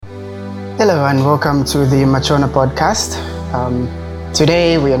Hello and welcome to the Matrona podcast.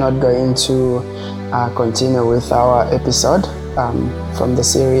 Today we are not going to continue with our episode from the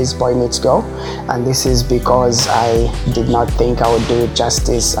series Boy Meets Girl, and this is because I did not think I would do it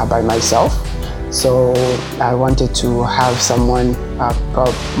justice by myself. So I wanted to have someone,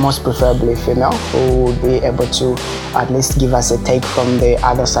 most preferably female, who would be able to at least give us a take from the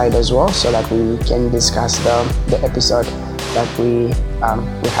other side as well, so that we can discuss the episode that we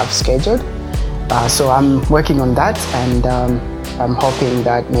have scheduled. So I'm working on that, and I'm hoping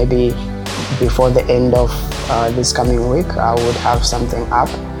that maybe before the end of this coming week I would have something up.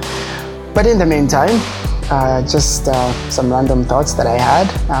 But in the meantime, just some random thoughts that I had.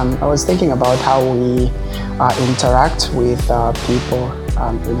 I was thinking about how we interact with people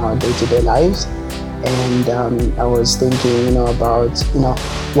in our day-to-day lives, and I was thinking, about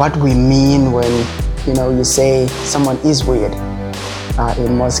what we mean when you say someone is weird.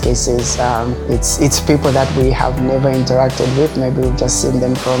 In most cases, it's people that we have never interacted with. Maybe we've just seen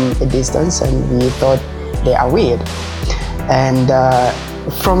them from a distance and we thought they are weird. And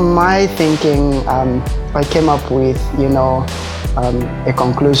from my thinking, I came up with a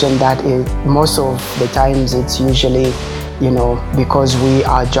conclusion that most of the times it's usually because we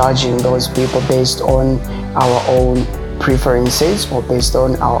are judging those people based on our own preferences or based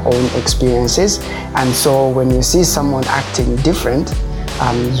on our own experiences. And so when you see someone acting different,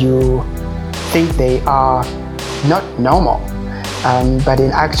 you think they are not normal, but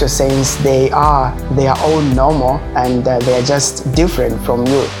in actual sense they are their own normal, and they are just different from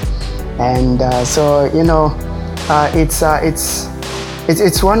you. And so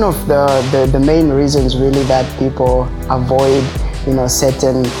it's one of the main reasons really that people avoid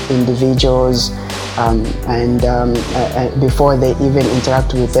certain individuals, and before they even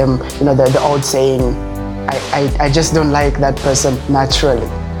interact with them. The old saying, I just don't like that person naturally.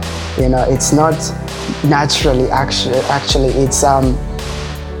 It's not naturally, actually it's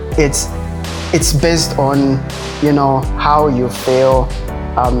based on how you feel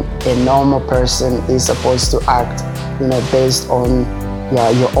a normal person is supposed to act, based on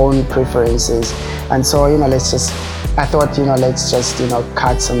your own preferences. And so I thought let's just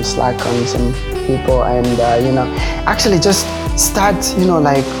cut some slack on some people, and actually just start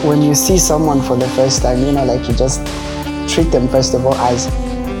like when you see someone for the first time, like you just treat them first of all as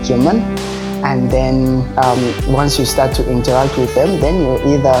human, and then once you start to interact with them, then you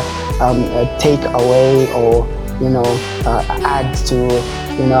either take away or add to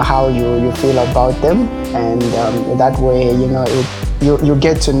how you feel about them, and that way you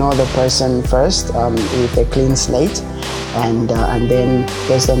get to know the person first with a clean slate, and then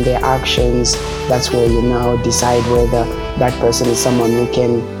based on their actions, that's where you now decide whether that person is someone you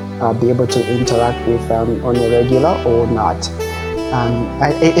can be able to interact with on a regular or not.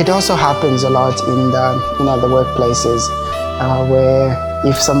 It also happens a lot in the workplaces, where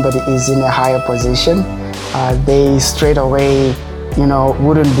if somebody is in a higher position, they straight away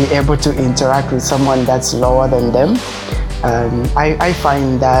wouldn't be able to interact with someone that's lower than them. I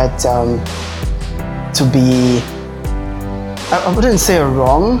find that to be, I wouldn't say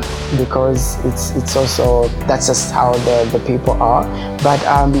wrong, because it's also, that's just how the people are, but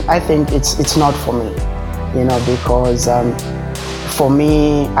I think it's not for me, because for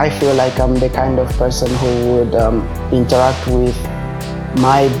me, I feel like I'm the kind of person who would interact with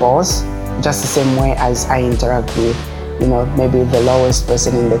my boss just the same way as I interact with maybe the lowest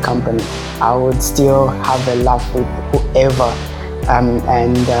person in the company. I would still have a laugh with whoever,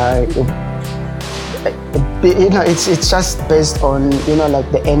 and it's just based on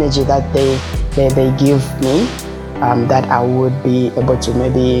like the energy that they give me, that I would be able to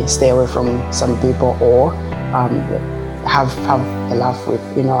maybe stay away from some people, or have a laugh with.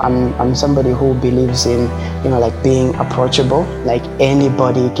 I'm somebody who believes in like being approachable. Like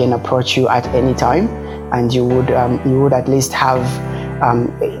anybody can approach you at any time, and you would at least have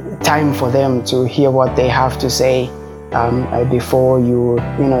time for them to hear what they have to say before you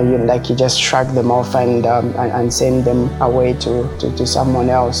just shrug them off and send them away to someone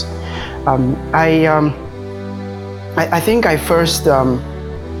else. I think I first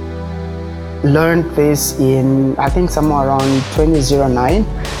learned this in, I think, somewhere around 2009.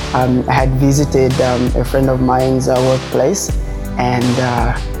 I had visited a friend of mine's workplace, and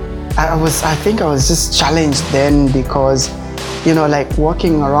I think I was just challenged then, because like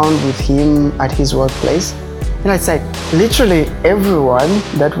walking around with him at his workplace, it's like literally everyone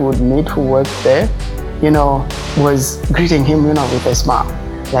that would meet who worked there was greeting him with a smile.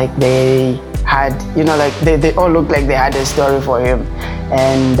 Like they had like they all looked like they had a story for him,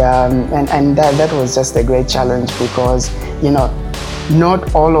 and that was just a great challenge, because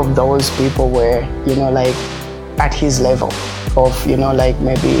not all of those people were, like at his level of, like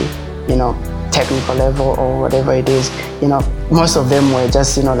maybe, technical level or whatever it is. Most of them were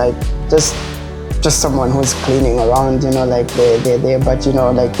just, like just someone who's cleaning around, like they're there, but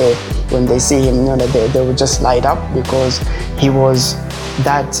like when they see him, they would just light up because he was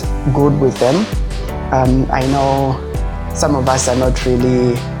that good with them. I know some of us are not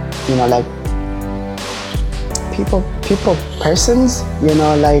really, like people persons,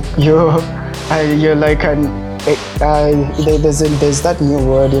 like you're like there's that new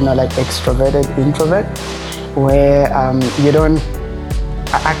word, like extroverted introvert, where you don't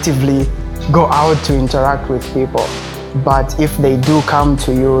actively go out to interact with people, but if they do come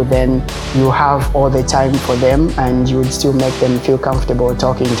to you, then you have all the time for them and you would still make them feel comfortable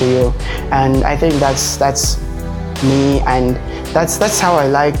talking to you. And I think that's me, and that's how I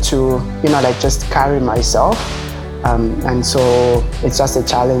like to, like just carry myself. And so it's just a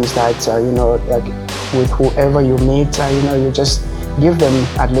challenge that like with whoever you meet, you just give them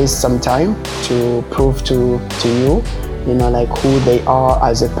at least some time to prove to you, like who they are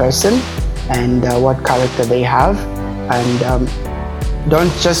as a person and what character they have. And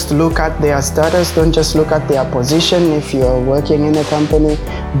don't just look at their status, don't just look at their position if you're working in a company,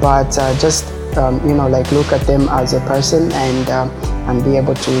 but just like look at them as a person and be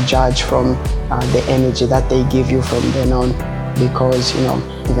able to judge from the energy that they give you from then on. Because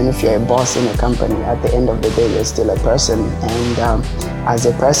even if you're a boss in a company, at the end of the day you're still a person, and as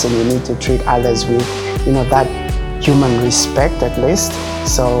a person you need to treat others with that human respect at least.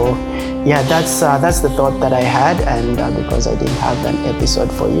 So yeah, that's the thought that I had, and because I didn't have an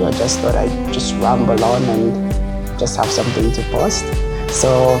episode for you, I just thought I'd just ramble on and just have something to post.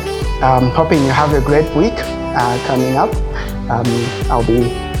 So hoping you have a great week coming up. I'll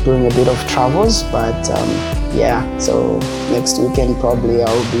be doing a bit of travels, but yeah, so next weekend probably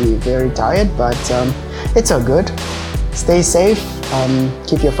I'll be very tired, but it's all good. Stay safe,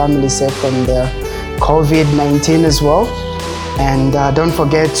 keep your family safe from the COVID-19 as well, and don't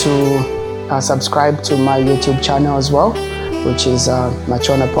forget to subscribe to my YouTube channel as well, which is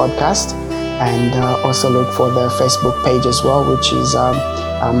Machona Podcast, and also look for the Facebook page as well, which is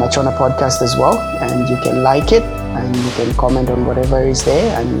Machona Podcast as well, and you can like it and you can comment on whatever is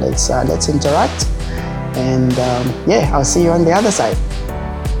there, and let's interact. And yeah, I'll see you on the other side.